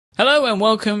Hello and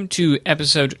welcome to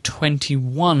episode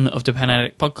 21 of the Pen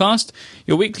Addict Podcast,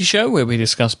 your weekly show where we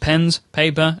discuss pens,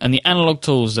 paper, and the analog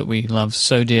tools that we love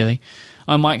so dearly.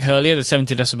 I'm Mike Hurley of the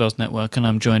 70 Decibels Network, and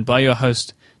I'm joined by your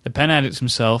host, the Pen Addict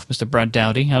himself, Mr. Brad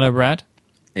Dowdy. Hello, Brad.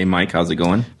 Hey, Mike. How's it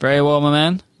going? Very well, my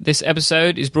man. This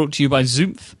episode is brought to you by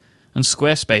Zoomph and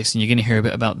Squarespace, and you're going to hear a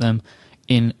bit about them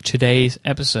in today's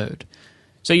episode.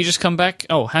 So you just come back.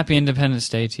 Oh, happy Independence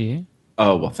Day to you.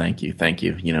 Oh, well, thank you. Thank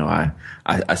you. You know,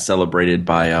 I celebrated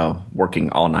by working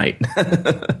all night.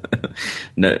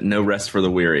 No rest for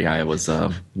the weary. I was,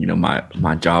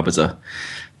 my job is a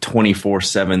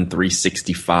 24/7,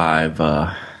 365,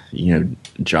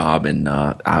 job. And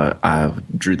I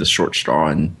drew the short straw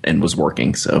and was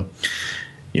working. So,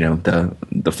 you know,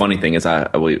 the funny thing is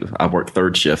I work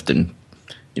third shift, and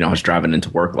I was driving into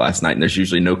work last night, and there's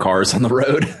usually no cars on the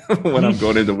road when I'm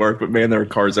going into work. But, man, there were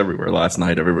cars everywhere last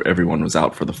night. Everyone was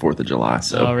out for the 4th of July.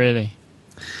 So. Oh, really?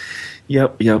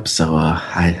 Yep. So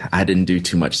I didn't do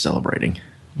too much celebrating.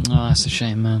 Oh, that's a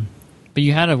shame, man. But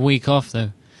you had a week off,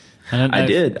 though. I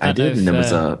did, and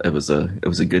it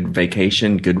was a good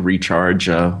vacation, good recharge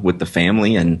with the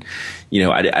family. And,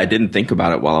 I didn't think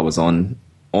about it while I was on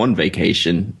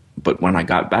vacation. But when I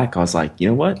got back, I was like, you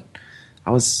know what?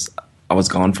 I was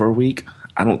gone for a week.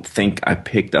 I don't think I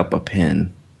picked up a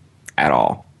pen at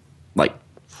all. Like,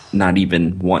 not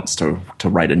even once to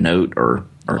write a note or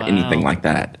anything like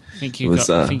that. It was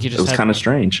kind of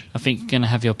strange. I think you're going to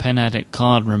have your Pen Addict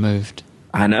card removed.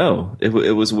 I know. It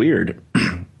was weird.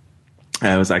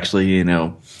 I was actually,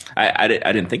 I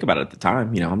didn't think about it at the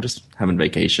time. I'm just having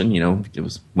vacation. It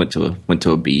was went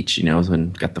to a beach.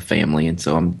 And got the family, and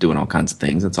so I'm doing all kinds of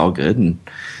things. It's all good, and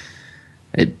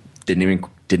it didn't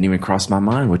even cross my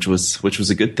mind, which was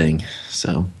a good thing.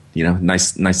 So,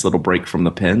 nice little break from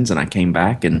the pens, and I came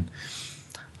back and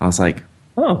I was like,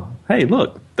 oh, hey,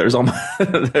 look, there's all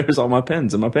my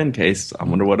pens in my pen case. I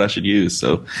wonder what I should use.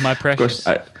 So, my precious.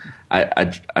 Of course,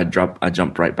 I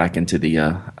jumped right back into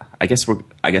the. I guess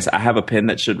I have a pen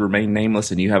that should remain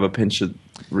nameless, and you have a pen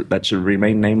that should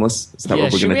remain nameless. Is that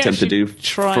what we're going to attempt to do?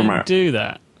 Do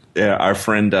that. Yeah, our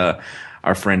friend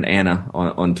Anna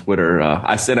on Twitter.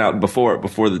 I sent out before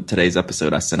today's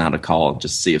episode. I sent out a call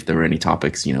just to see if there were any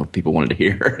topics people wanted to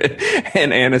hear.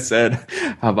 And Anna said,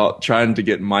 "How about trying to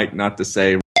get Mike not to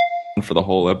say for the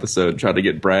whole episode? Try to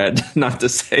get Brad not to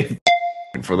say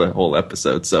for the whole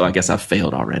episode." So I guess I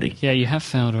failed already. Yeah, you have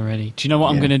failed already. Do you know what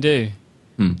I'm going to do?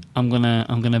 I'm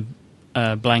gonna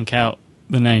blank out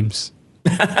the names.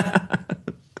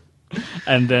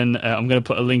 And then I'm going to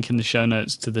put a link in the show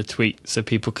notes to the tweet so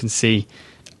people can see,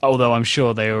 although I'm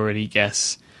sure they already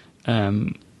guess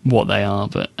what they are,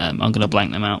 but I'm going to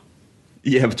blank them out.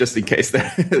 Yeah, but just in case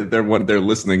they're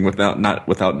listening without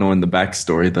knowing the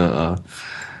backstory,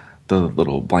 the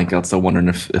little blank outs, they're wondering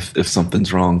if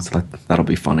something's wrong, so that'll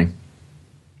be funny.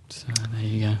 So there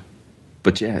you go.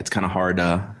 But yeah, it's kind of hard.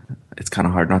 It's kind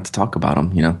of hard not to talk about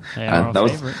them. They are our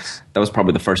favorites. That was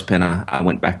probably the first pen I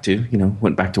went back to.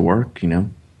 Went back to work.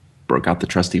 Broke out the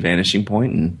trusty Vanishing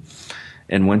Point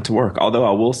and went to work. Although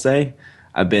I will say,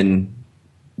 I've been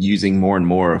using more and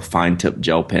more fine tip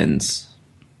gel pens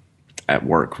at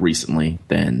work recently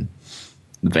than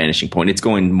the Vanishing Point. It's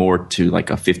going more to like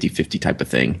a 50-50 type of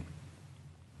thing.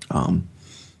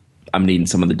 I'm needing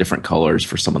some of the different colors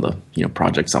for some of the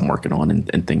projects I'm working on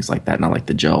and things like that. And I like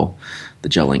the gel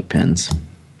ink pens.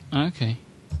 Okay.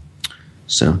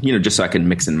 So just so I can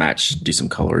mix and match, do some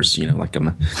colors. Like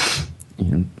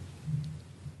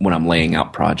when I'm laying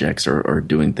out projects or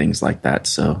doing things like that.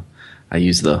 So I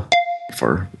use the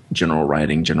for general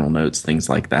writing, general notes, things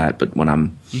like that. But when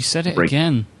I'm said it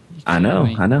again. I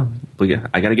know. But yeah,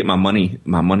 I got to get my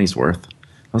money's worth.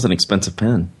 That was an expensive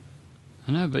pen.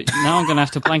 I know, but now I'm going to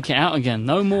have to blank it out again.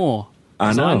 No more.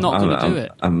 I know. I'm not going to do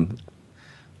it.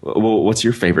 Well, what's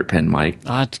your favorite pen, Mike?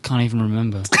 I can't even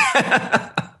remember.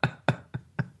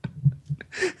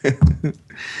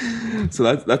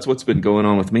 So that's what's been going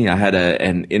on with me. I had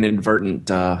an inadvertent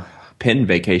pen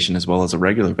vacation as well as a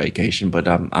regular vacation, but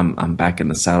I'm back in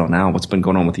the saddle now. What's been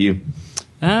going on with you?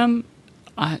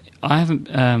 I haven't.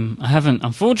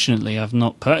 Unfortunately, I've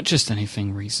not purchased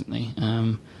anything recently.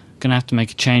 Gonna have to make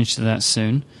a change to that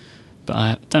soon, but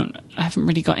I haven't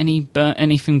really got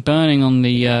anything burning on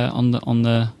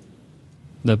the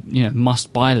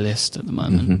must buy list at the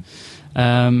moment.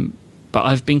 Mm-hmm. But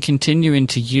I've been continuing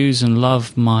to use and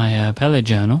love my Pellet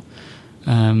journal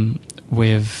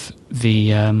with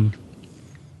the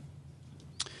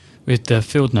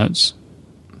field notes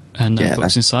and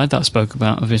notebooks inside that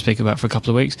I've been speaking about for a couple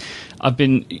of weeks. I've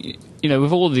been,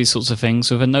 with all of these sorts of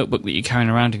things, with a notebook that you're carrying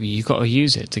around with you, you've got to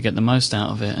use it to get the most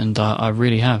out of it, and I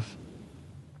really have.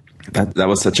 That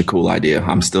was such a cool idea.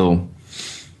 I'm still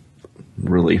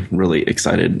really, really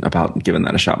excited about giving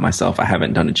that a shot myself. I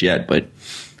haven't done it yet, but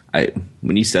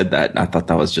when you said that, I thought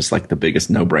that was just like the biggest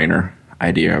no-brainer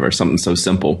idea ever. Something so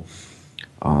simple,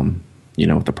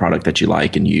 with the product that you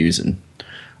like and use and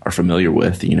are familiar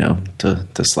with, to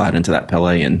slide into that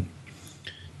Pele and,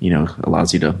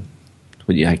 allows you to.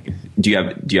 Do you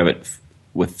have it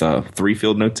with 3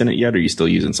 field notes in it yet? Or are you still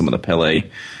using some of the Pele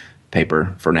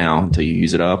paper for now until you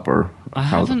use it up, or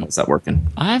how's that working?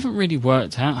 I haven't really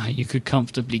worked out how you could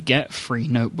comfortably get 3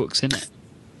 notebooks in it.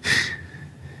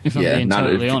 If I'm being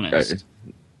totally honest.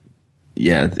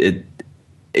 It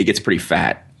gets pretty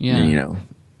fat. Yeah. And,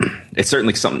 it's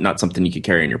certainly not something you could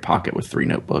carry in your pocket with 3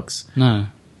 notebooks. No.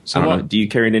 So I don't know. Do you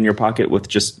carry it in your pocket with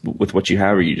what you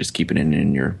have, or you just keep it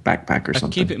in your backpack or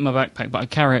something? I keep it in my backpack, but I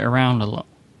carry it around a lot.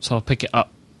 So I'll pick it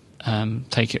up,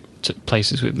 take it to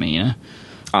places with me,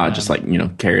 just like,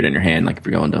 carry it in your hand, like if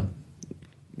you're going to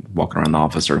walking around the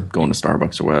office or going to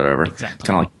Starbucks or whatever. Exactly.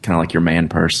 Kind of like your man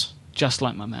purse. Just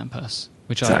like my man purse,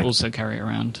 which Exactly. I also carry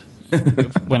around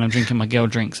when I'm drinking my girl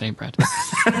drinks, Brad?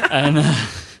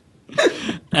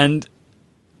 And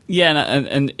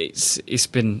it's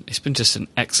been just an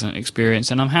excellent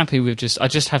experience, and I'm happy with I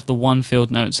just have the 1 field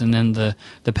notes and then the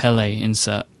Pele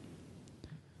insert.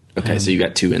 Okay, so you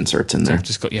got 2 inserts in there.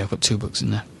 I've got 2 books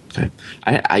in there. Okay,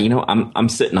 I'm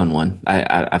sitting on one.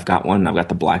 I've got one. I've got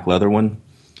the black leather one,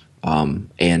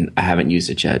 and I haven't used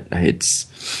it yet.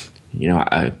 It's,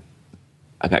 I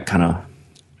got kind of,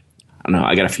 I don't know.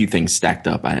 I got a few things stacked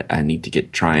up. I need to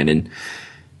get trying, and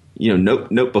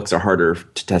notebooks are harder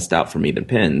to test out for me than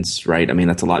pens, right? I mean,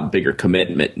 that's a lot bigger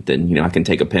commitment than, I can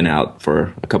take a pen out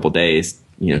for a couple days,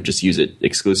 just use it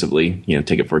exclusively,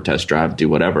 take it for a test drive, do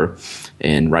whatever,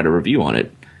 and write a review on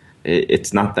it.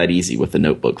 It's not that easy with a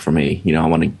notebook for me. I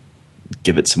want to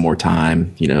give it some more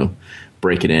time,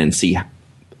 break it in, see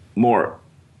more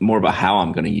about how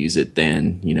I'm going to use it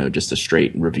than, just a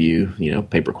straight review,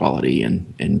 paper quality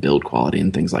and build quality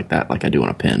and things like that, like I do on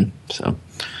a pen. So,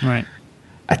 right.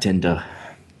 I tend to,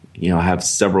 I have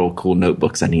several cool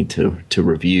notebooks I need to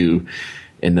review,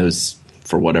 and those,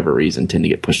 for whatever reason, tend to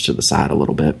get pushed to the side a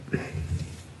little bit.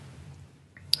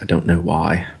 I don't know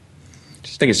why. I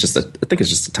think it's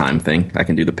just a time thing. I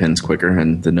can do the pens quicker,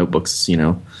 and the notebooks,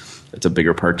 it's a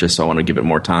bigger purchase, so I want to give it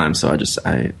more time. So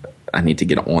I need to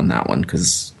get on that one,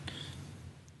 because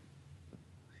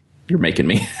you're making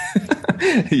me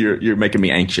you're making me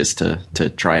anxious to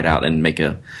try it out and make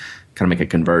a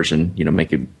conversion.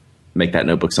 Make that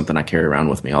notebook something I carry around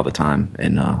with me all the time,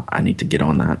 and I need to get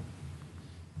on that.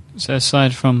 So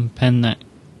aside from pen that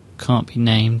can't be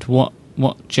named, what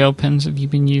gel pens have you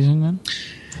been using then?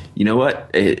 You know what?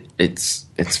 It's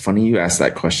funny you asked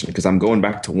that question, because I'm going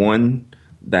back to one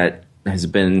that has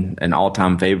been an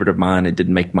all-time favorite of mine. It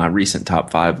didn't make my recent top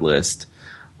 5 list,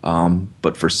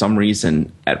 but for some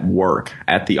reason at work,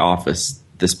 at the office,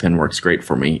 this pen works great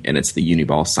for me, and it's the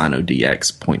Uniball Sino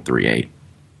DX .38.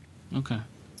 Okay.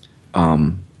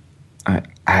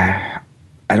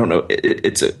 I don't know.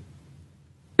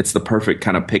 It's the perfect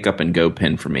kind of pick up and go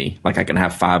pen for me. Like, I can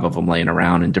have 5 of them laying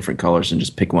around in different colors and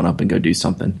just pick one up and go do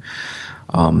something.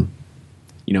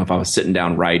 If I was sitting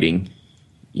down writing,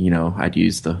 I'd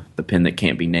use the pen that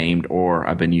can't be named, or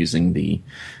I've been using the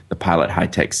Pilot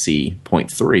Hi-Tech C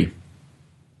 .3,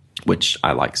 which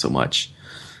I like so much.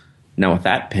 Now with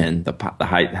that pen, the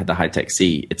Hi-Tech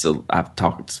C, I've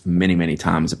talked many, many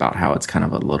times about how it's kind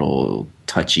of a little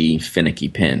touchy, finicky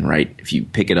pen, right? If you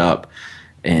pick it up,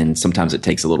 and sometimes it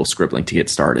takes a little scribbling to get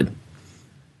started.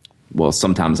 Well,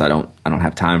 sometimes I don't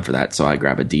have time for that, so I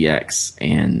grab a DX,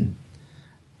 and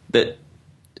that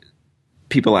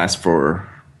people ask for,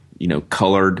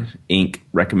 colored ink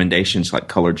recommendations, like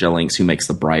colored gel inks, who makes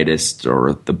the brightest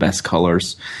or the best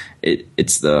colors.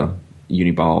 It's the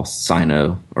Uniball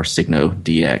Sino or Signo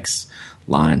DX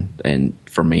line, and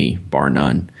for me, bar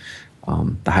none.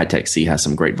 The Hi-Tech C has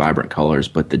some great vibrant colors,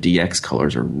 but the DX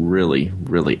colors are really,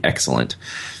 really excellent.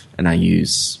 And I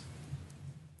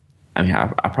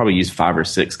probably use 5 or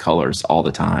 6 colors all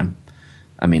the time.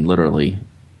 I mean, literally,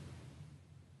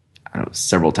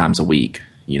 several times a week.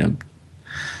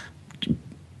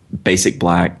 Basic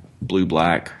black, blue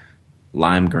black,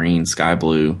 lime green, sky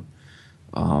blue.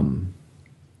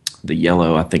 The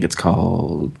yellow, I think it's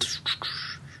called,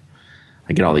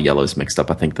 I get all the yellows mixed up.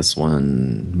 I think this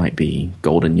one might be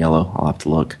golden yellow. I'll have to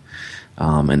look.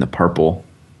 And the purple.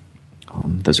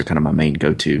 Those are kind of my main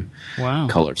go-to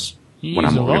colors. You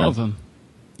use a lot of them.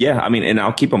 Yeah, I mean, and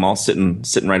I'll keep them all sitting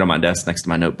right on my desk next to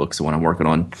my notebook. So when I'm working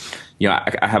on,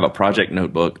 I have a project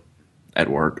notebook at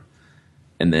work,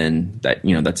 and then that,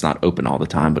 that's not open all the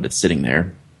time, but it's sitting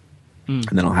there.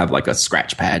 And then I'll have like a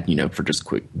scratch pad, for just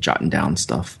quick jotting down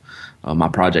stuff. My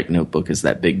project notebook is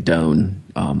that big Doane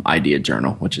idea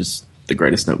journal, which is the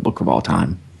greatest notebook of all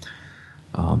time,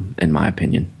 in my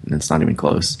opinion. And it's not even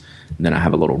close. And then I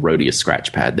have a little Rhodia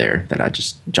scratch pad there that I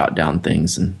just jot down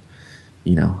things, and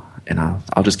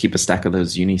I'll just keep a stack of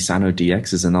those Uni-Sino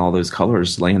DXs and all those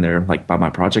colors laying there, like by my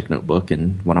project notebook,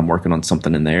 and when I'm working on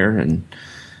something in there, and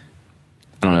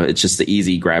I don't know, it's just the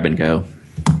easy grab and go.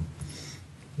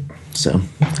 So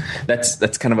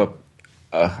that's kind of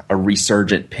a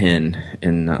resurgent pen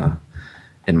in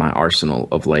my arsenal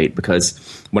of late,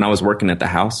 because when I was working at the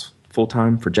house full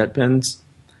time for JetPens,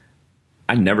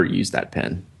 I never used that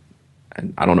pen.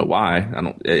 And I don't know why.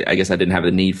 I guess I didn't have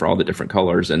the need for all the different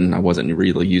colors, and I wasn't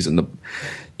really using the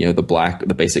black,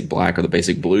 the basic black or the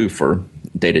basic blue for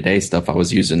day-to-day stuff. I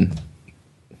was using,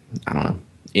 I don't know,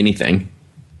 anything,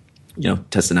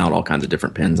 testing out all kinds of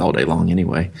different pens all day long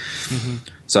anyway. Mm-hmm.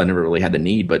 So I never really had the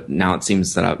need. But now it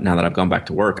seems that now that I've gone back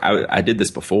to work, I did this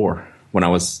before when I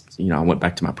was, I went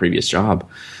back to my previous job.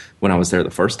 When I was there the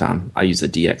first time, I used a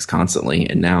DX constantly,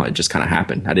 and now it just kind of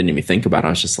happened. I didn't even think about it.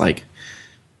 I was just like,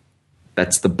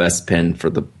 that's the best pen for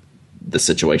the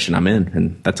situation I'm in,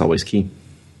 and that's always key.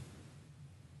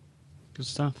 Good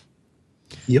stuff.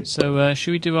 Yep. So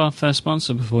should we do our first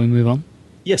sponsor before we move on?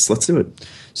 Yes, let's do it.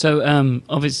 So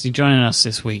obviously joining us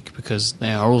this week, because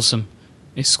they are awesome,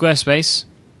 is Squarespace,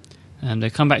 and they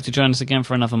come back to join us again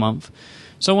for another month.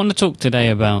 So I want to talk today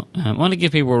about, I want to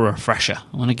give people a refresher.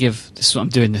 This is what I'm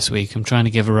doing this week. I'm trying to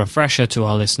give a refresher to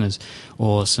our listeners,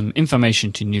 or some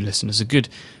information to new listeners, a good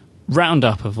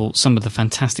roundup of some of the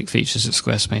fantastic features that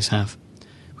Squarespace have.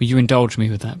 Will you indulge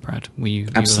me with that, Brad? Will you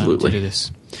Absolutely. To do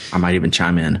this? I might even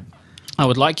chime in. I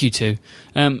would like you to.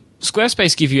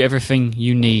 Squarespace give you everything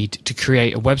you need to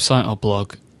create a website or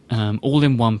blog, all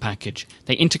in one package.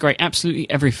 They integrate absolutely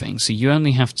everything, so you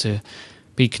only have to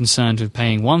be concerned with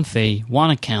paying one fee,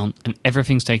 one account, and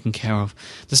everything's taken care of.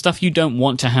 The stuff you don't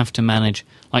want to have to manage,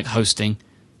 like hosting,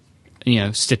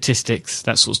 statistics,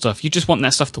 that sort of stuff. You just want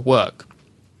that stuff to work.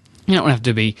 You don't want to have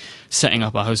to be setting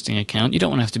up a hosting account. You don't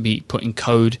want to have to be putting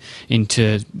code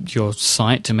into your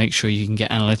site to make sure you can get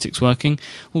analytics working.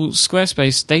 Well,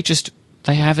 Squarespace,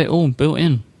 they have it all built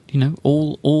in,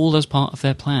 all as part of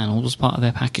their plan, all as part of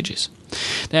their packages.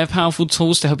 They have powerful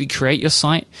tools to help you create your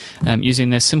site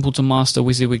using their simple-to-master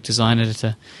WYSIWYG design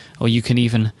editor, or you can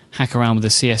even hack around with the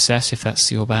CSS if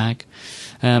that's your bag.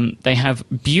 They have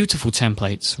beautiful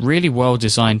templates, really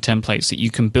well-designed templates that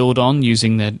you can build on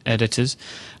using their editors.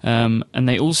 And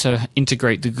they also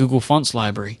integrate the Google Fonts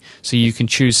library, so you can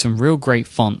choose some real great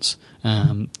fonts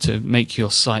to make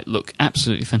your site look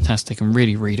absolutely fantastic and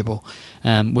really readable,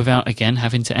 without, again,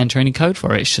 having to enter any code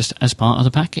for it. It's just as part of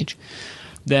the package.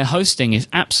 Their hosting is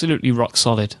absolutely rock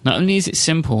solid. Not only is it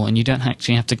simple and you don't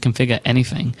actually have to configure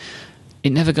anything,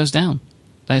 it never goes down.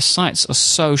 Their sites are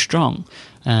so strong.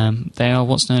 They are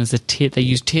what's known as they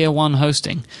use tier 1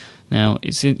 hosting. Now,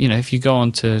 it's if you go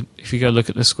look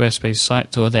at the Squarespace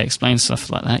site tour, they explain stuff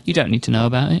like that. You don't need to know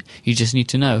about it. You just need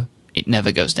to know it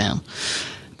never goes down.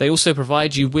 They also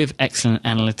provide you with excellent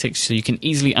analytics, so you can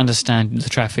easily understand the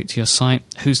traffic to your site,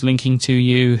 who's linking to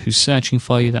you, who's searching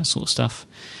for you, that sort of stuff.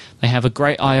 They have a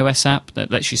great iOS app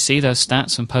that lets you see those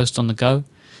stats and post on the go.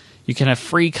 You can have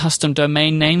free custom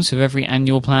domain names with every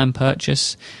annual plan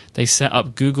purchase. They set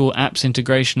up Google Apps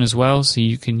integration as well, so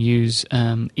you can use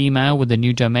email with the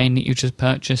new domain that you just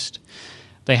purchased.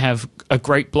 They have a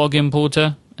great blog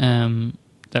importer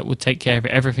that will take care of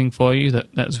everything for you, that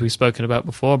as we've spoken about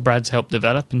before, Brad's helped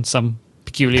develop in some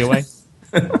peculiar way.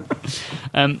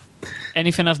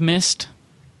 Anything I've missed?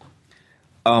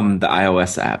 The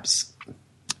iOS apps.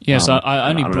 Yes, I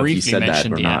only briefly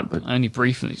mentioned the app. But I only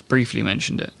briefly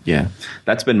mentioned it. Yeah,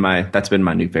 that's been my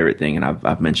new favorite thing, and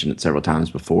I've mentioned it several times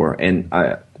before. And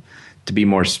to be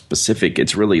more specific,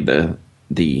 it's really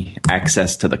the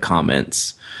access to the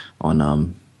comments on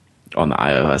the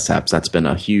iOS apps. That's been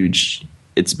a huge.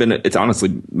 It's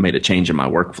honestly made a change in my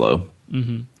workflow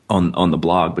on the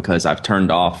blog, because I've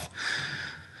turned off.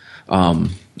 I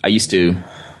used to.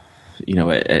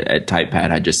 At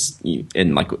TypePad,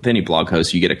 and like with any blog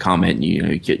host, you get a comment, and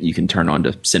you can turn on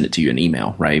to send it to you an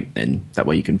email, right? And that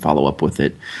way you can follow up with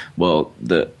it. Well,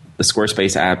 the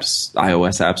Squarespace apps,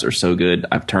 iOS apps are so good.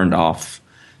 I've turned off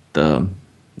the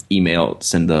email,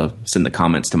 send the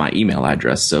comments to my email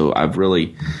address. So I've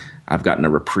I've gotten a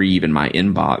reprieve in my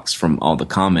inbox from all the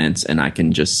comments, and I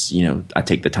can just, I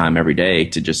take the time every day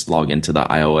to just log into the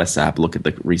iOS app, look at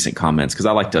the recent comments, because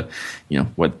I like to,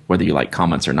 whether you like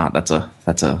comments or not, that's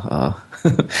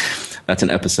that's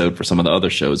an episode for some of the other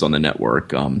shows on the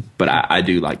network. But I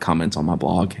do like comments on my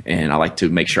blog, and I like to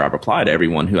make sure I reply to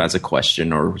everyone who has a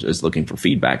question or is looking for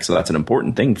feedback. So that's an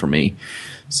important thing for me.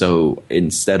 So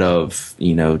instead of,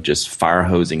 just fire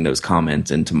hosing those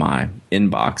comments into my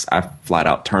inbox, I flat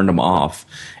out turned them off,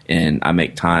 and I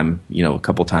make time, a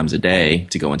couple times a day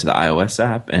to go into the iOS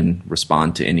app and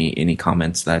respond to any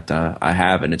comments that I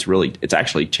have. And it's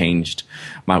actually changed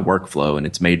my workflow, and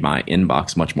it's made my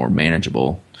inbox much more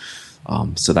manageable.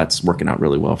 So that's working out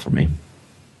really well for me.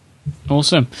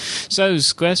 Awesome. So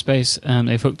Squarespace,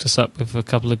 they've hooked us up with a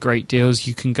couple of great deals.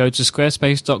 You can go to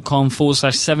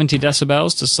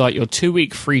squarespace.com/70decibels to start your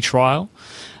 2-week free trial.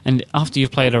 And after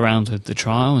you've played around with the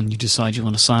trial and you decide you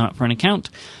want to sign up for an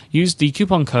account, use the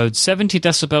coupon code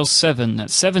 70decibels7,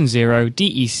 that's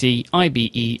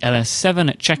 70DECIBELS7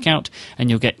 at checkout, and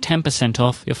you'll get 10%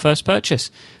 off your first purchase.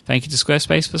 Thank you to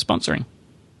Squarespace for sponsoring.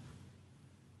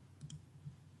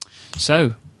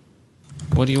 So,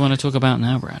 what do you want to talk about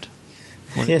now, Brad?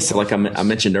 So like I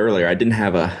mentioned earlier, I didn't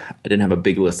have a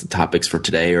big list of topics for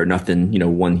today, or nothing,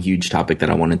 one huge topic that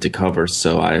I wanted to cover.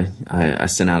 So I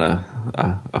sent out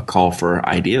a call for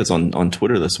ideas on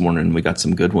Twitter this morning, and we got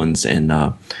some good ones. And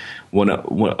a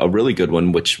really good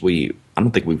one, which I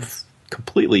don't think we've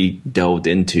completely delved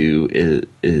into,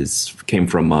 came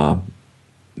from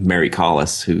Mary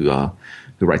Collis, who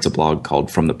writes a blog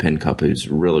called From the Pen Cup, who's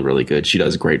really, really good. She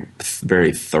does great,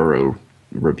 very thorough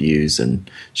reviews, and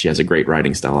she has a great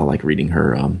writing style. I like reading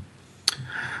her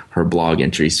blog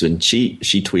entries. And she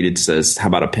tweeted, says, "How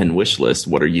about a pen wish list?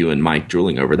 What are you and Mike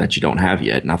drooling over that you don't have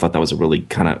yet?" And I thought that was a really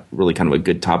kind of a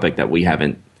good topic that we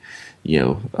haven't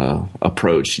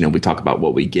approached. We talk about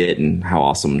what we get and how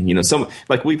awesome, some,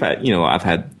 like we've had,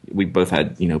 we both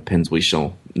had, pens we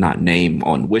shall not name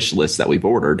on wish lists that we've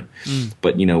ordered,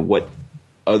 but what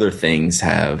other things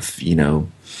have,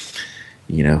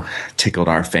 tickled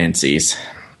our fancies.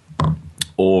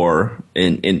 Or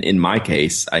in my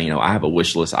case, I have a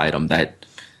wish list item that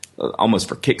almost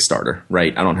for Kickstarter,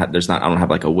 right? I don't have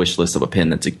like a wish list of a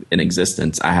pen that's in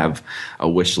existence. I have a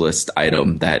wish list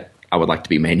item that I would like to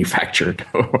be manufactured,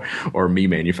 or me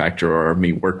manufacture, or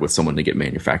me work with someone to get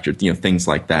manufactured, things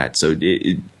like that. So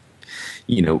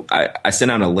I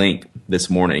sent out a link this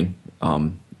morning.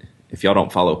 If y'all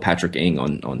don't follow Patrick Ng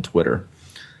on Twitter,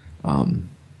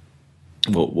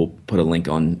 we'll put a link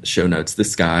on show notes.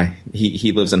 This guy,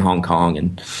 he lives in Hong Kong,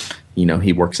 and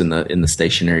he works in the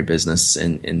stationery business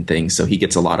and things. So he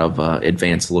gets a lot of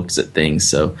advanced looks at things.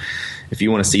 So if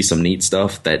you want to see some neat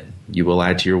stuff that you will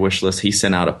add to your wish list, he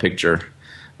sent out a picture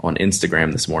on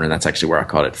Instagram this morning. That's actually where I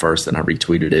caught it first, and I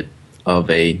retweeted it, of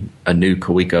a new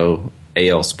Kaweco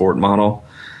AL Sport model.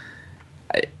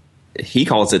 He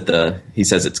calls it he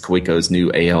says it's Kaweco's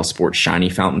new AL Sport Shiny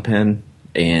Fountain Pen,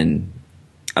 and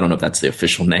I don't know if that's the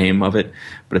official name of it,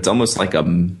 but it's almost like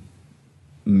a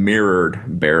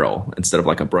mirrored barrel. Instead of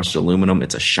like a brushed aluminum,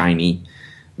 it's a shiny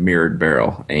mirrored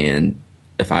barrel. And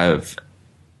if I've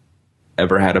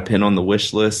ever had a pen on the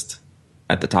wish list,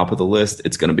 at the top of the list,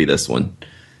 it's going to be this one,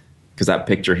 because that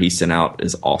picture he sent out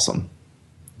is awesome.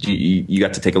 You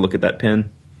got to take a look at that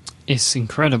pen? It's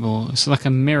incredible. It's like a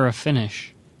mirror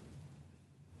finish.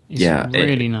 It's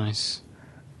really nice.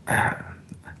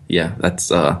 Yeah,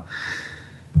 that's I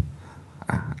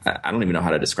don't even know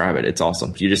how to describe it. It's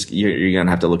awesome. You're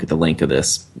gonna have to look at the link of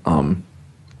this. When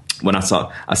I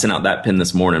sent out that pin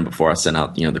this morning before I sent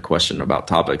out the question about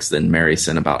topics. Then Mary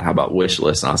sent about how about wish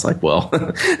list, and I was like, well,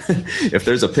 if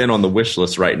there's a pin on the wish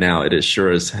list right now, it is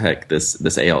sure as heck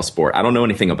this AL Sport. I don't know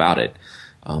anything about it.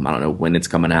 I don't know when it's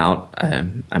coming out.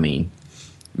 I mean,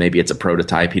 maybe it's a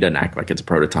prototype. He doesn't act like it's a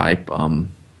prototype.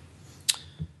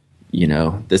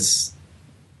 This,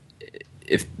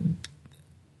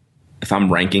 if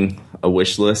I'm ranking a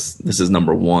wish list, this is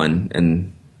number one,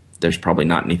 and there's probably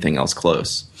not anything else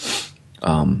close.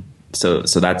 So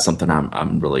that's something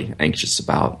I'm really anxious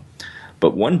about.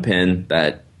 But one pen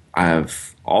that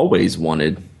I've always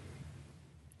wanted,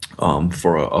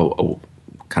 for a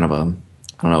kind of a,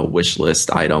 I don't know, wish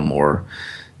list item, or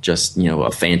just,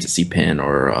 a fantasy pen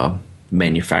or a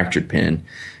manufactured pen.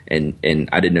 And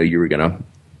I didn't know you were going to,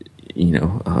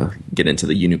 get into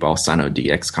the Uniball Sino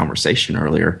DX conversation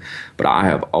earlier, but I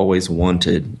have always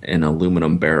wanted an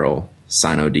aluminum barrel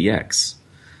Sino DX.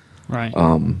 Right.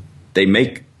 They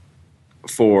make,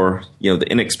 for, the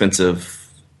inexpensive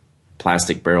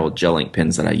plastic barrel gel ink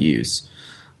pens that I use,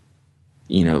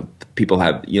 people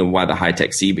have, why the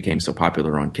Hi-Tech C became so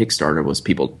popular on Kickstarter was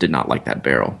people did not like that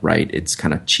barrel, right? It's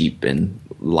kind of cheap and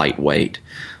lightweight.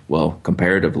 Well,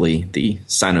 comparatively, the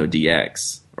Sino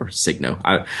DX or Signo,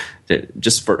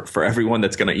 just for everyone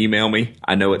that's going to email me,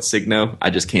 I know it's Signo. I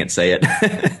just can't say it.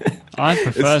 I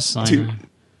prefer Sino.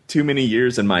 Too many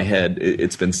years in my head,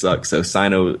 it's been sucked. So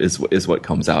Sino is what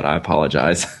comes out. I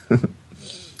apologize.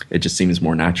 It just seems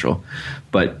more natural.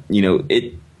 But,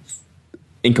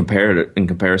 in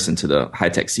comparison to the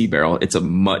Hi-Tech C barrel, it's a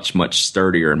much, much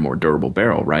sturdier and more durable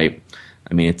barrel, right?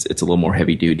 I mean, it's a little more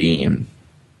heavy duty, and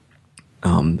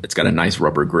it's got a nice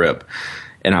rubber grip.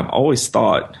 And I've always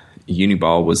thought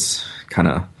Uniball was kind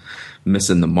of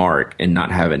missing the mark and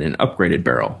not having an upgraded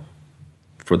barrel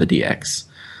for the DX.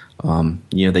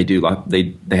 They do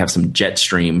they have some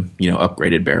Jetstream,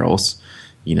 upgraded barrels,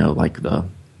 like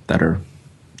that are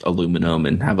aluminum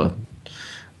and have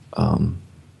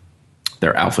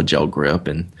their Alpha Gel grip,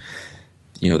 and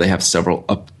they have several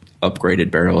upgraded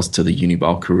barrels to the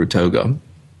Uniball Kurutoga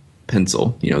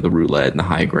pencil, the roulette and the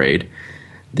high grade.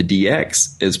 The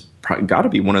DX is got to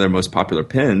be one of their most popular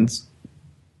pens,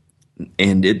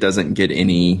 and it doesn't get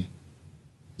any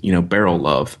barrel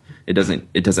love. It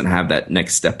doesn't have that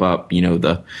next step up, the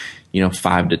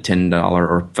 $5 to $10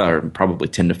 or probably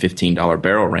 $10 to $15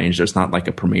 barrel range. There's not like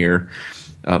a Premier.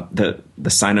 The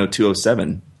Sino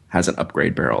 207 has an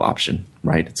upgrade barrel option,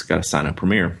 right? It's got a Sino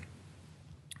Premier.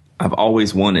 I've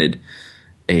always wanted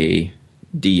a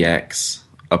DX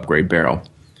upgrade barrel.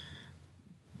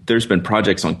 There's been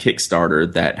projects on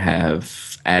Kickstarter that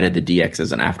have added the DX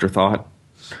as an afterthought,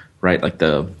 right? Like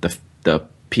the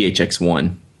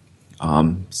PHX-1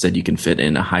 said you can fit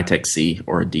in a Hi-Tech C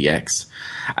or a DX.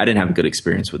 I didn't have a good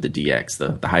experience with the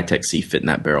DX. The Hi-Tech C fit in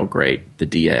that barrel great. The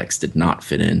DX did not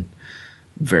fit in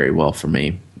very well for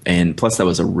me. And plus, that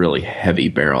was a really heavy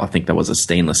barrel. I think that was a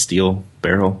stainless steel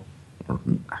barrel. Or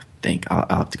I think I'll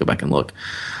have to go back and look.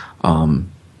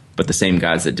 But the same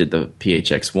guys that did the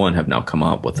PHX-1 have now come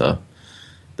up with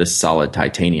this solid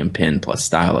titanium pen plus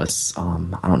stylus.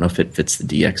 I don't know if it fits the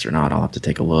DX or not. I'll have to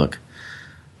take a look.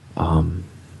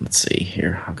 Let's see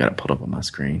here. I've got it pulled up on my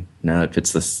screen. No, it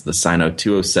fits the Sino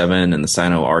 207 and the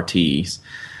Sino RTs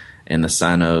and the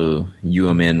Sino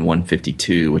UMN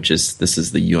 152, this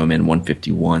is the UMN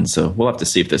 151. So we'll have to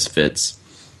see if this fits.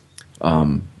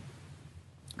 But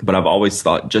I've always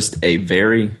thought just a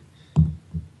very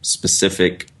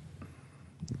specific,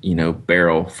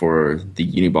 barrel for the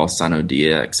Uniball Sino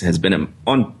DX has been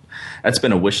that's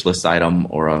been a wish list item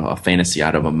or a fantasy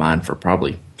item of mine for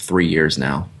probably 3 years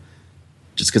now.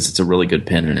 Just because it's a really good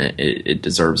pen and it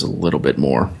deserves a little bit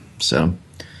more. So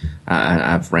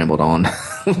I've rambled on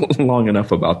long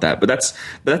enough about that. But that's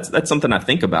something I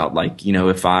think about. Like,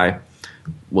 if I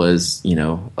was,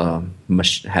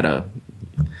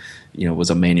 was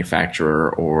a manufacturer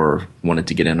or wanted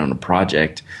to get in on a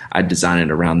project, I'd design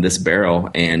it around this barrel,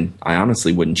 and I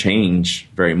honestly wouldn't change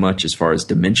very much as far as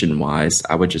dimension wise.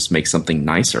 I would just make something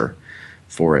nicer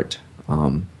for it.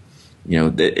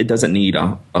 It doesn't need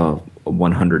a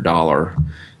 $100,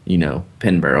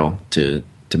 pen barrel to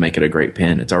make it a great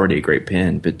pen. It's already a great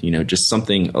pen, but just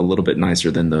something a little bit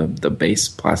nicer than the base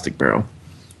plastic barrel.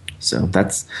 So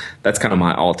that's kind of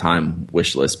my all-time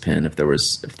wish list pen. If there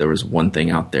was one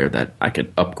thing out there that I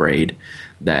could upgrade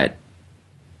that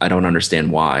I don't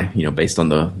understand why, based on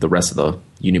the rest of the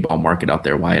Uniball market out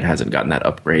there, why it hasn't gotten that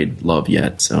upgrade love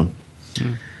yet. So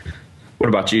What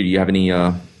about you? Do you have any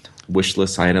wish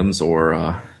list items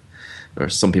or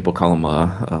some people call them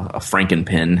a Franken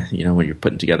pen, when you're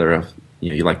putting together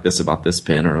you like this about this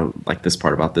pen or like this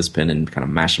part about this pen and kind of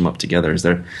mash them up together. Is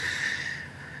there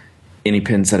any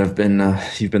pens that have been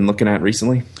you've been looking at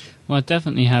recently? Well, I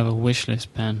definitely have a wish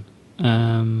list pen,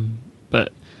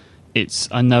 but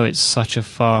I know it's such a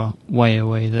far way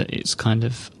away that it's kind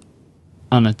of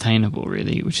unattainable,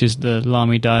 really, which is the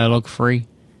Lamy Dialogue 3.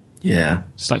 Yeah.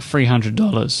 It's like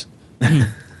 $300.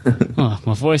 Oh,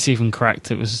 my voice even cracked.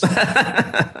 It was...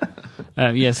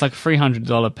 it's like a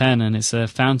 $300 pen, and it's a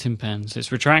fountain pen. So it's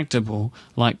retractable,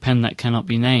 like Pen That Cannot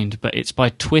Be Named, but it's by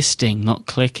twisting, not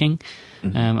clicking.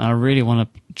 I really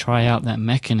want to try out that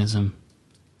mechanism.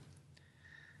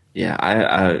 Yeah,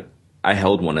 I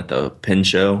held one at the pen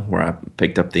show where I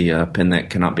picked up the Pen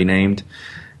That Cannot Be Named,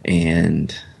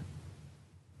 and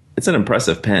it's an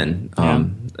impressive pen. Yeah.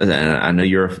 And I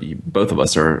know both of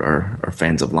us are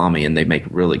fans of Lamy, and they make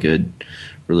really good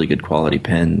quality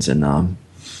pens. And I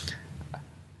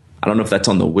don't know if that's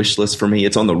on the wish list for me.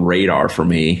 It's on the radar for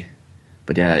me,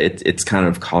 but yeah, it's kind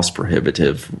of cost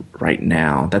prohibitive right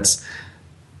now. That's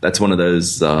one of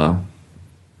those have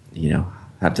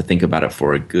to think about it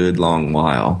for a good long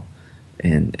while,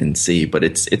 and see. But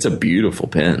it's a beautiful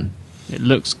pen. It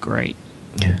looks great.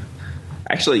 Yeah.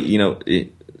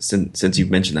 Actually, since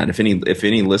you've mentioned that, if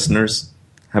any listeners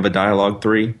have a Dialogue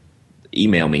 3,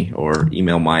 email me or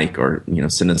email Mike, or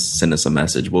send us a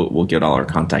message. We'll get all our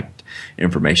contact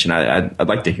information. I'd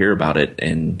like to hear about it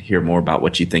and hear more about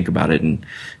what you think about it. And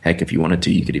heck, if you wanted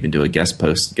to, you could even do a guest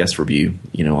review,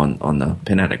 on the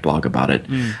Pen Addict blog about it.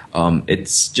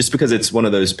 It's just because it's one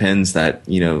of those pens that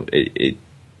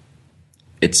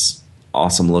it's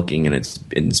awesome looking and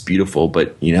it's beautiful,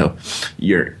 but you're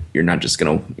not just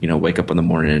gonna wake up in the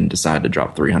morning and decide to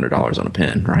drop $300 on a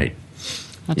pen, right?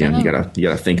 You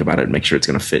gotta think about it and make sure it's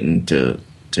gonna fit into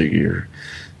your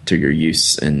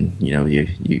use, and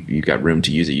you got room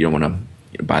to use it. You don't want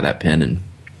to buy that pen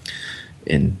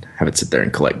and have it sit there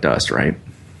and collect dust, right?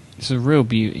 It's a real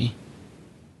beauty,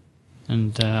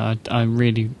 and I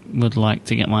really would like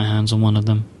to get my hands on one of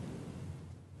them.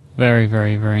 Very,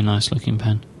 very, very nice looking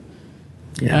pen.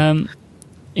 Yeah.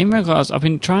 In regards, I've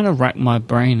been trying to rack my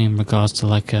brain in regards to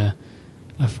like a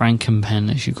Franken pen,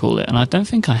 as you call it, and I don't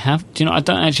think I have. I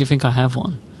don't actually think I have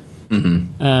one.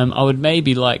 Mm-hmm. I would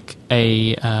maybe like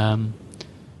a. I'll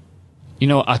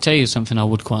tell you something I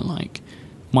would quite like.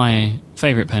 My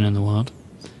favorite pen in the world.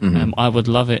 Mm-hmm. I would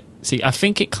love it. See, I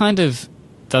think it kind of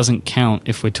doesn't count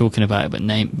if we're talking about it, but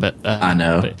I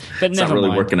know, but it's not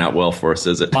really working out well for us,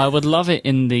 is it? I would love it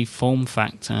in the form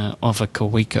factor of a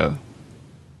Kaweco.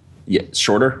 Yeah,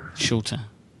 shorter.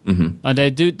 Mm-hmm. I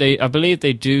believe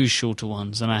they do shorter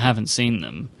ones, and I haven't seen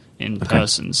them in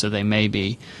person, so they may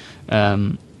be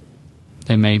what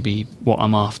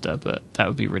I'm after. But that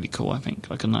would be really cool. I think,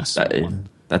 like a nice one.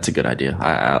 That's a good idea.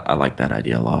 I like that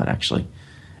idea a lot, actually.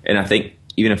 And I think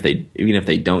even if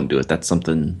they don't do it, that's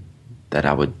something that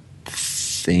I would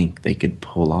think they could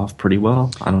pull off pretty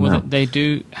well. I don't know. They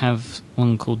do have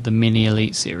one called the Mini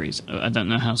Elite series. I don't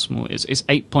know how small it is. It's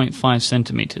 8.5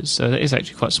 centimeters, so that is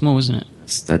actually quite small, isn't it?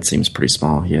 That seems pretty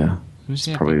small. Yeah, it's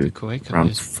probably the Kaweco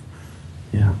around. Is.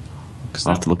 Yeah,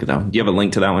 I'll have to look at that one. Do you have a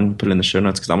link to that one? Put it in the show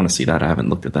notes because I want to see that. I haven't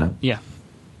looked at that. Yeah.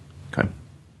 Okay.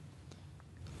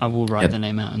 I will write the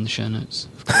name out in the show notes.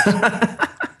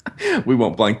 We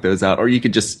won't blank those out, or you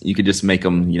could just make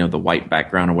them, the white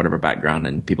background or whatever background,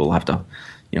 and people will have to,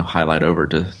 highlight over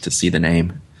to see the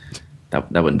name.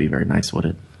 That wouldn't be very nice, would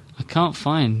it? I can't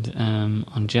find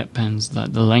on jet pens the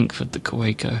length of the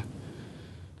Kaweco.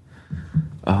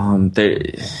 You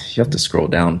have to scroll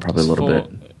down probably a little bit.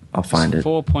 I'll find it.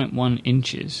 4.1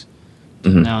 inches.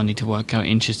 Mm-hmm. Now I need to work out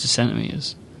inches to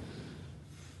centimeters.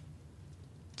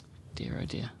 Dear oh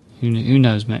dear. Who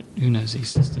knows, Matt? Who knows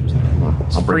these systems?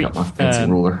 I'll bring up my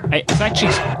fancy ruler. It's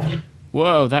actually.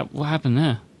 Whoa! What happened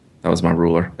there? That was my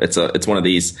ruler. It's one of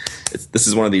these. This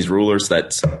is one of these rulers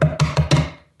that's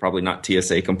probably not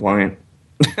TSA compliant.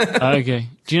 Okay.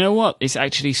 Do you know what? It's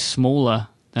actually smaller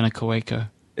than a Kaweco.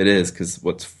 It is, because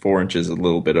what's 4 inches is a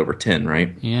little bit over 10,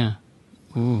 right? Yeah.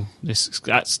 Ooh,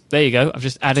 there you go. I've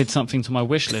just added something to my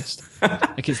wish list.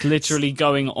 Like it's literally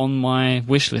going on my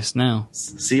wish list now.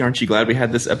 See, aren't you glad we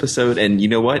had this episode? And you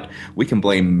know what? We can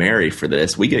blame Mary for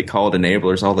this. We get called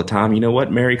enablers all the time. You know what,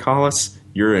 Mary Collis?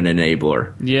 You're an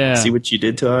enabler. Yeah. See what you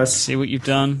did to us? See what you've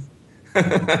done?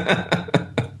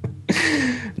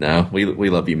 No, we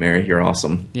love you, Mary. You're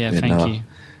awesome. Yeah, thank you.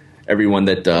 Everyone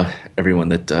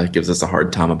that gives us a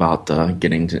hard time about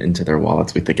getting into their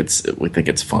wallets, we think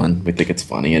it's fun. We think it's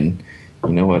funny, and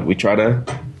you know what? We try to,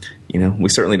 we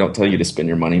certainly don't tell you to spend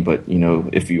your money, but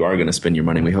if you are going to spend your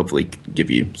money, we hopefully give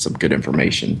you some good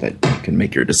information that you can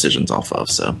make your decisions off of.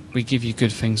 So we give you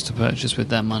good things to purchase with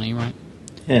that money, right?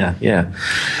 Yeah.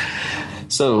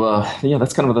 So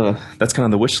that's kind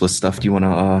of the wish list stuff. Do you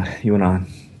wanna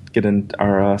get in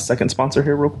our second sponsor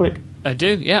here real quick? I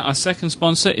do, yeah. Our second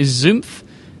sponsor is Zoomph.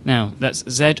 Now, that's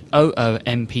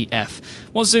ZOOMPF.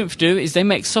 What Zoomph do is they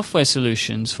make software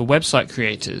solutions for website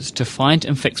creators to find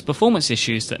and fix performance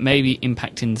issues that may be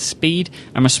impacting the speed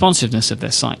and responsiveness of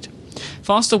their site.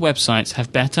 Faster websites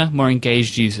have better, more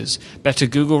engaged users, better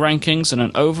Google rankings, and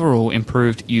an overall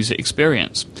improved user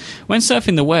experience. When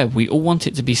surfing the web, we all want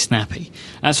it to be snappy.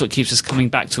 That's what keeps us coming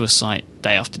back to a site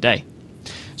day after day.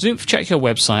 Zoomph check your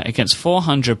website against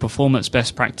 400 performance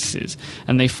best practices,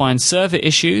 and they find server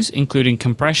issues including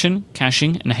compression,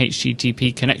 caching, and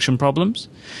HTTP connection problems,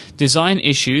 design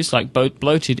issues like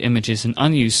bloated images and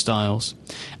unused styles,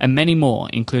 and many more,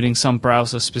 including some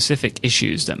browser-specific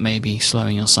issues that may be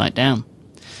slowing your site down.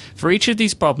 For each of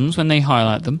these problems, when they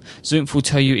highlight them, Zoomph will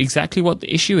tell you exactly what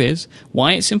the issue is,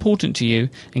 why it's important to you,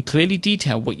 and clearly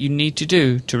detail what you need to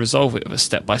do to resolve it with a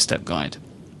step-by-step guide.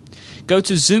 Go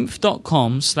to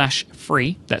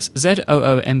zoomph.com/free, that's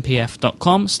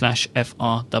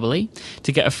ZOOMPF.com/FREE,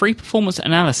 to get a free performance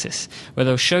analysis where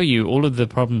they'll show you all of the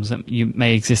problems that you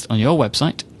may exist on your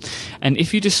website. And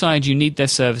if you decide you need their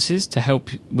services to help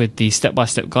with the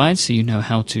step-by-step guide so you know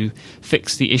how to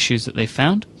fix the issues that they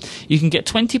found, you can get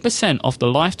 20% off the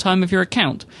lifetime of your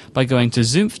account by going to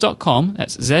zoomph.com,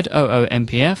 that's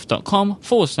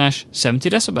ZOOMPF.com/70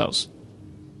 decibels.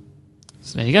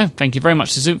 So there you go. Thank you very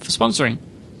much to Zoomph for sponsoring.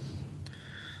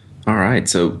 All right.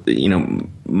 So,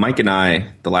 Mike and I,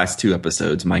 the last 2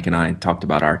 episodes, Mike and I talked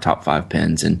about our top 5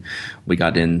 pens, and we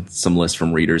got in some lists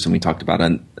from readers, and we talked about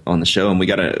it on the show, and we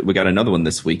got another one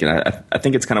this week. And I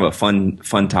think it's kind of a fun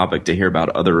topic to hear about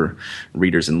other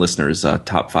readers and listeners'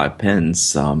 top 5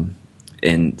 pens.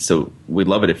 And so we'd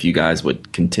love it if you guys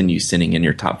would continue sending in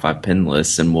your top 5 pen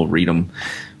lists, and we'll read them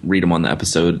on the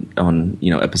episode, on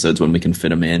episodes when we can fit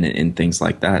them in and things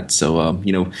like that. So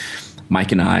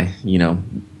Mike and I,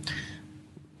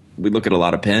 we look at a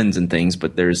lot of pens and things,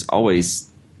 but there's always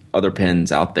other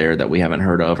pens out there that we haven't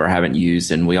heard of or haven't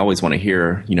used, and we always want to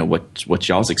hear what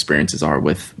y'all's experiences are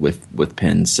with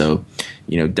pens. So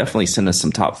definitely send us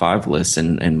some top 5 lists,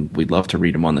 and we'd love to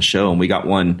read them on the show. And we got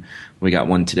one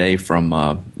today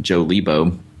from Joe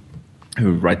Lebo,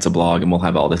 who writes a blog, and we'll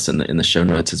have all this in the show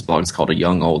notes. His blog is called A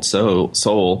Young Old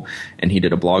Soul, and he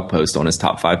did a blog post on his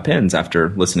top 5 pens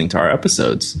after listening to our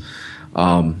episodes.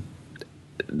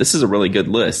 This is a really good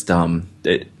list.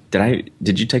 Did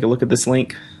you take a look at this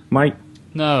link, Mike?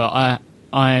 No,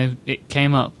 it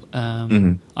came up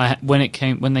when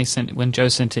Joe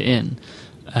sent it in.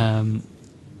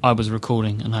 I was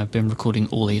recording, and I've been recording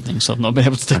all evening, so I've not been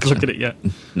able to take a look at it yet.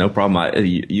 No problem.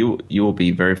 You will be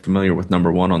very familiar with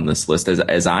number 1 on this list,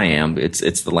 as I am.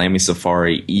 It's the Lamy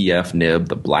Safari EF nib,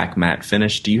 the black matte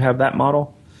finish. Do you have that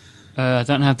model? I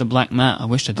don't have the black matte. I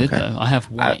wish I did, though. I have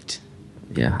white.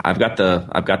 I've got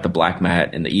the black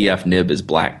matte, and the EF nib is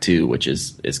black too, which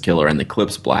is killer, and the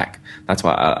clip's black. That's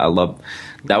why I love.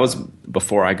 That was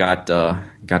before I got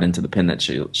into the pen that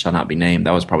shall not be named.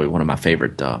 That was probably one of my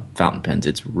favorite fountain pens.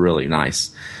 It's really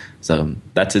nice. So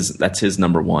that's his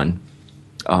number 1.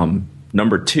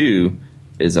 Number 2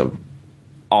 is a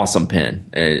awesome pen.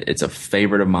 It's a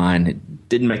favorite of mine. It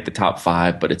didn't make the top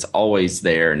 5, but it's always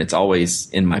there, and it's always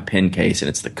in my pen case. And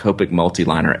it's the Copic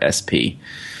Multiliner SP,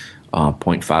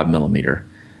 0.5 millimeter.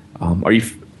 I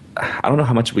don't know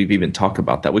how much we've even talked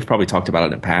about that. We've probably talked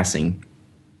about it in passing.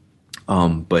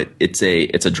 But it's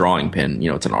a drawing pen.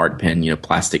 It's an art pen.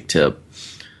 Plastic tip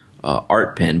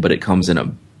art pen, but it comes in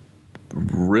a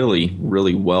really,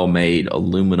 really well made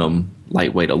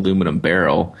lightweight aluminum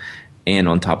barrel, and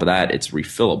on top of that, it's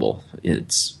refillable.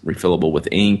 It's refillable with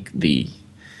ink. The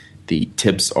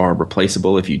tips are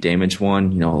replaceable if you damage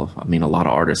one. A lot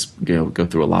of artists go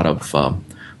through a lot of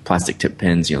plastic tip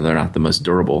pens. They're not the most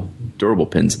durable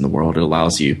pens in the world. It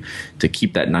allows you to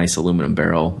keep that nice aluminum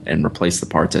barrel and replace the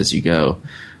parts as you go.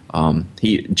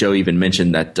 Joe even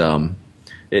mentioned that.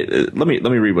 Let me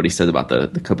read what he said about the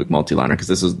Copic Multiliner, because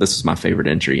this was my favorite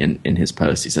entry in his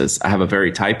post. He says, "I have a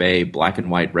very type A black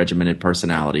and white regimented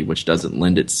personality, which doesn't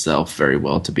lend itself very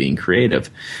well to being creative.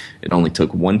 It only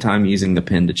took one time using the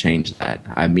pen to change that.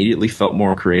 I immediately felt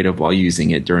more creative while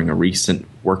using it during a recent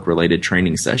work-related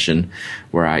training session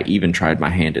where I even tried my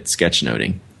hand at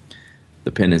sketchnoting.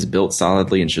 The pen is built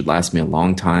solidly and should last me a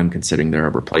long time, considering there are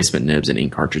replacement nibs and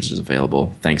ink cartridges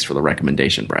available. Thanks for the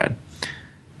recommendation, Brad."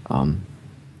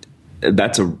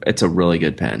 It's a really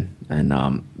good pen, and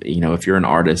if you're an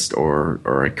artist or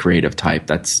a creative type,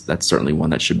 that's certainly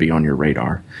one that should be on your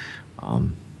radar.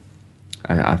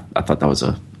 I thought that was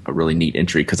a really neat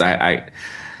entry, because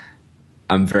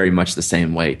I'm very much the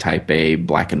same way, type A,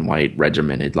 black and white,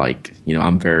 regimented.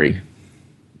 I'm very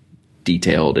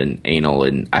detailed and anal,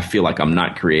 and I feel like I'm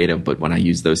not creative, but when I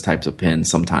use those types of pens,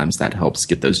 sometimes that helps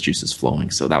get those juices flowing.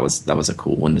 So that was a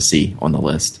cool one to see on the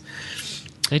list.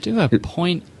 They do a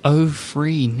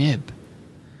 .03 nib.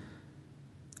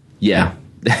 Yeah.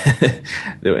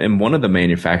 And one of the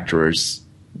manufacturers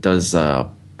does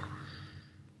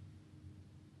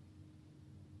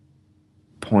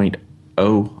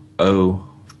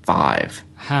 .005.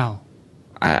 How?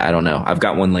 I don't know. I've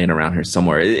got one laying around here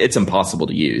somewhere. It's impossible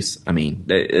to use.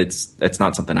 It's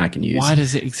not something I can use. Why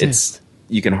does it exist?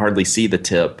 You can hardly see the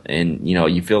tip, and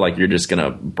you feel like you're just going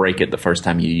to break it the first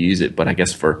time you use it. But I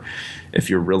guess if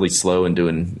you're really slow and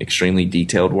doing extremely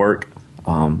detailed work,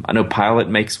 I know Pilot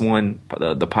makes one.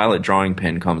 The Pilot drawing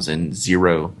pen comes in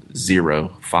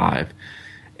 005,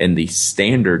 and the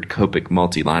standard Copic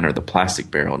Multiliner, the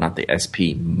plastic barrel, not the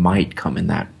SP, might come in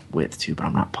that width too, but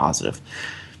I'm not positive.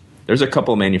 There's a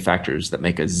couple of manufacturers that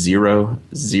make a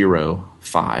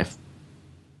 005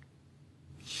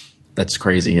 That's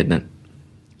crazy, isn't it?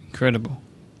 Incredible.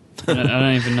 I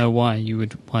don't even know why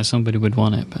somebody would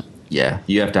want it, but yeah,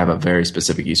 you have to have a very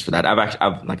specific use for that.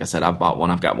 Like I said, I've bought one.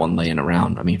 I've got one laying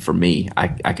around. I mean, for me,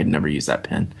 I could never use that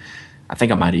pen. I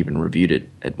think I might even reviewed it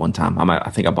at one time. I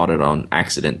think I bought it on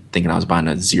accident, thinking I was buying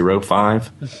a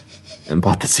 05, and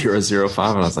bought the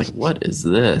 005, and I was like, "What is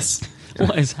this?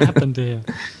 What has happened here?"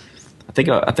 I think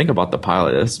I bought the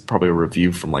Pilot. It's probably a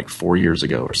review from like 4 years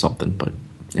ago or something. But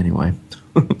anyway.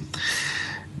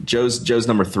 Joe's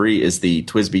number 3 is the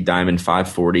TWSBI Diamond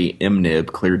 540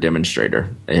 M-Nib Clear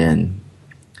Demonstrator. And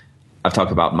I've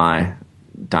talked about my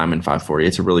Diamond 540.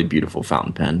 It's a really beautiful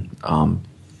fountain pen. I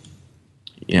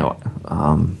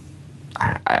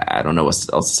don't know what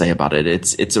else to say about it.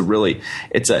 It's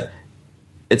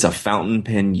a fountain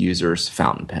pen user's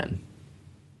fountain pen,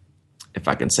 if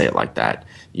I can say it like that.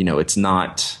 It's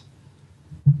not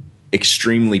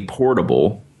extremely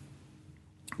portable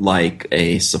like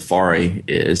a Safari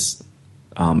is.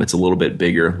 It's a little bit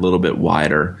bigger, a little bit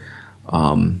wider.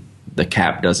 The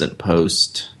cap doesn't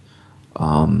post,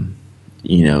 for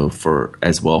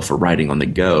writing on the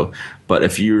go. But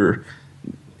if you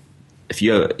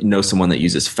know someone that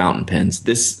uses fountain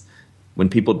pens, when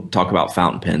people talk about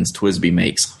fountain pens, TWSBI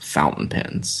makes fountain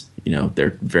pens.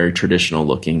 They're very traditional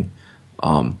looking.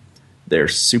 They're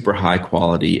super high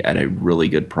quality at a really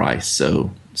good price. So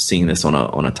seeing this on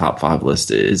a top 5 list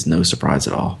is no surprise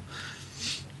at all.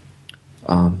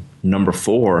 Number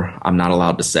 4, I'm not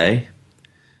allowed to say,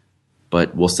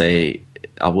 but I will say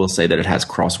that it has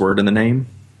crossword in the name.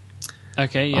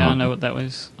 Okay, yeah, I know what that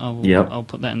was. I'll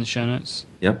put that in the show notes.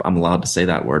 Yep, I'm allowed to say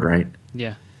that word, right?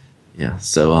 Yeah. Yeah.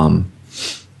 So, I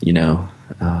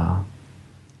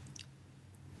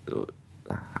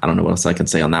don't know what else I can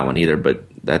say on that one either, but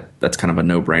that's kind of a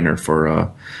no-brainer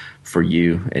for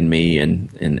you and me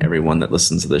and everyone that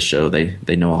listens to this show.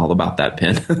 They know all about that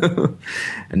pen.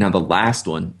 And now the last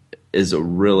one is a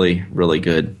really, really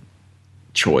good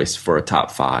choice for a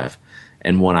top 5,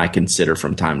 and one I consider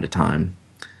from time to time,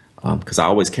 because I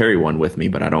always carry one with me,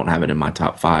 but I don't have it in my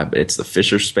top 5. But it's the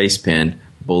Fisher Space Pen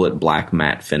Bullet Black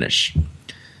Matte Finish.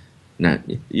 Now,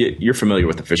 you're familiar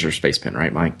with the Fisher Space Pen,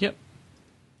 right, Mike? Yep.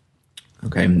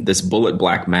 Okay, this Bullet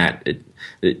Black Matte.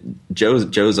 Joe's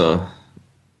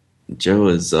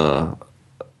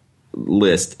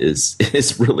list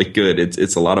is really good.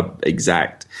 It's a lot of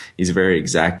exact. He's very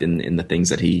exact in the things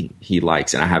that he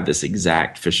likes. And I have this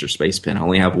exact Fisher Space Pen. I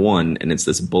only have one, and it's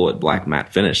this Bullet Black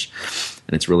Matte Finish,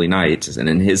 and it's really nice. And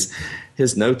then his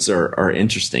notes are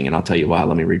interesting, and I'll tell you why.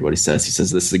 Let me read what he says. He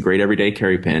says, "This is a great everyday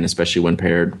carry pen, especially when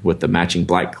paired with the matching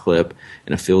black clip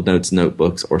in a Field Notes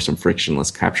notebooks or some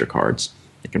frictionless capture cards.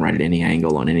 You can write at any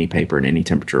angle, on any paper, in any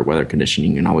temperature or weather condition.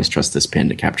 You can always trust this pen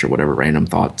to capture whatever random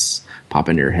thoughts pop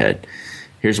into your head."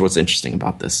 Here's what's interesting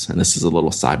about this, and this is a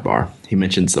little sidebar. He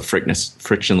mentions the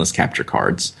frictionless capture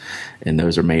cards, and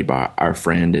those are made by our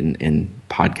friend and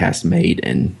podcast mate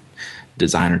and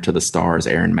designer to the stars,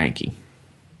 Aaron Mahnke.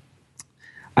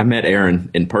 I met Aaron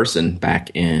in person back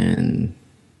in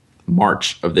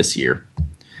March of this year,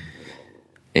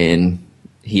 and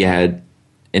he had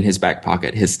in his back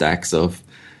pocket his stacks of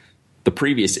the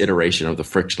previous iteration of the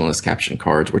frictionless caption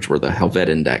cards, which were the Helvet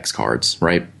Index cards,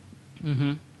 right?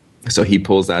 Mm-hmm. So he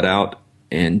pulls that out,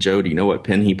 and Joe, do you know what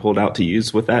pen he pulled out to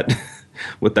use with that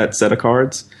with that set of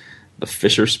cards? The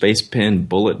Fisher Space Pen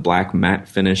Bullet Black Matte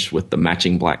Finish with the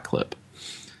matching black clip.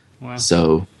 Wow.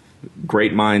 So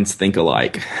great minds think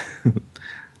alike.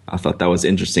 I thought that was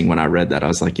interesting when I read that. I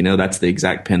was like, that's the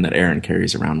exact pen that Aaron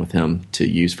carries around with him to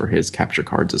use for his capture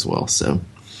cards as well. So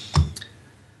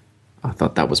I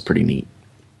thought that was pretty neat.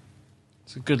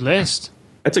 It's a good list.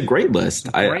 It's a great list.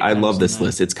 I love this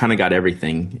list. It's kind of got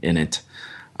everything in it.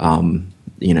 I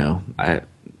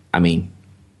mean,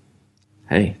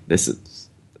 hey, this is,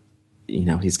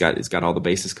 he's got all the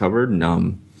bases covered,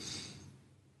 and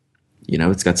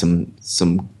it's got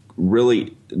some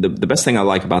really the best thing I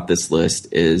like about this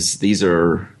list is these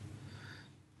are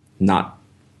not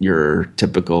your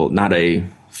typical, not a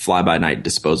fly-by-night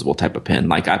disposable type of pen.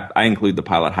 Like I include the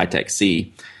Pilot Hi-Tech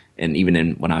C, and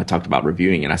even when I talked about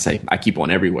reviewing it, I say I keep one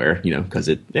everywhere, because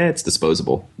it's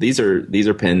disposable. These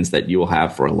are pens that you will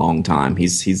have for a long time.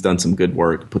 He's done some good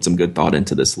work, put some good thought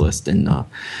into this list, and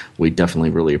we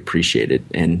definitely really appreciate it.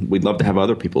 And we'd love to have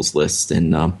other people's lists.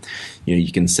 And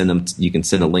you can send them. You can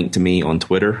send a link to me on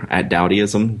Twitter at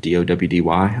Dowdyism,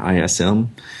 DOWDYISM.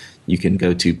 You can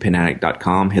go to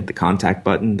penaddict.com, hit the contact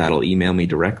button. That'll email me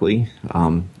directly.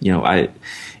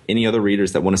 Any other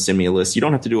readers that want to send me a list, you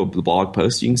don't have to do a blog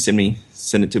post. You can send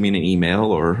it to me in an email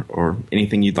or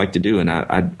anything you'd like to do, and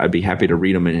I'd be happy to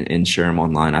read them and share them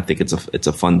online. I think it's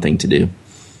a fun thing to do.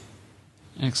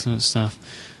 Excellent stuff.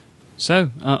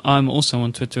 So, I'm also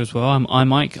on Twitter as well. I'm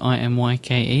iMyke,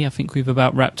 IMYKE. I think we've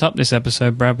about wrapped up this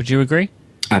episode, Brad. Would you agree?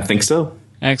 I think so.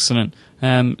 Excellent.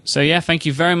 So, yeah, thank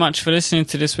you very much for listening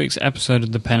to this week's episode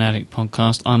of the Pen Addict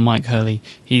Podcast. I'm Mike Hurley.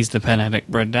 He's the Pen Addict,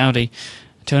 Brad Dowdy.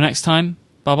 Until next time,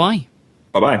 bye-bye.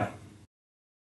 Bye-bye.